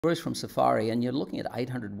Bruce from Safiery, and you're looking at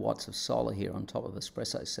 800 watts of solar here on top of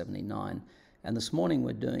Espresso 79. And this morning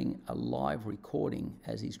we're doing a live recording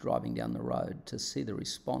as he's driving down the road to see the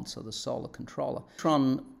response of the solar controller.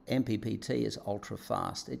 Victron MPPT is ultra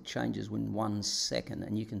fast. It changes in 1 second,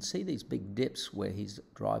 and you can see these big dips where he's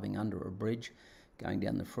driving under a bridge, going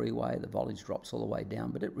down the freeway. The voltage drops all the way down,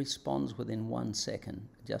 but it responds within 1 second.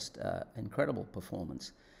 Just incredible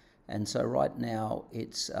performance. And so right now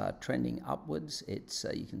it's trending upwards.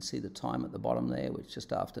 You can see the time at the bottom there, which is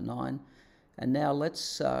just after 9. And now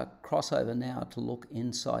let's cross over now to look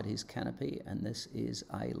inside his canopy, and this is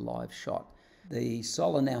a live shot. The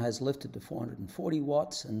solar now has lifted to 440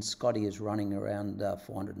 watts, and Scotty is running around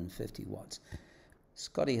 450 watts.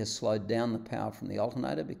 Scotty has slowed down the power from the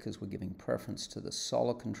alternator because we're giving preference to the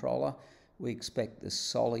solar controller. We expect the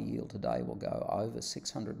solar yield today will go over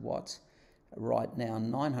 600 watts. Right now,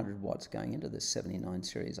 900 watts going into this 79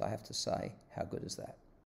 series. I have to say, how good is that?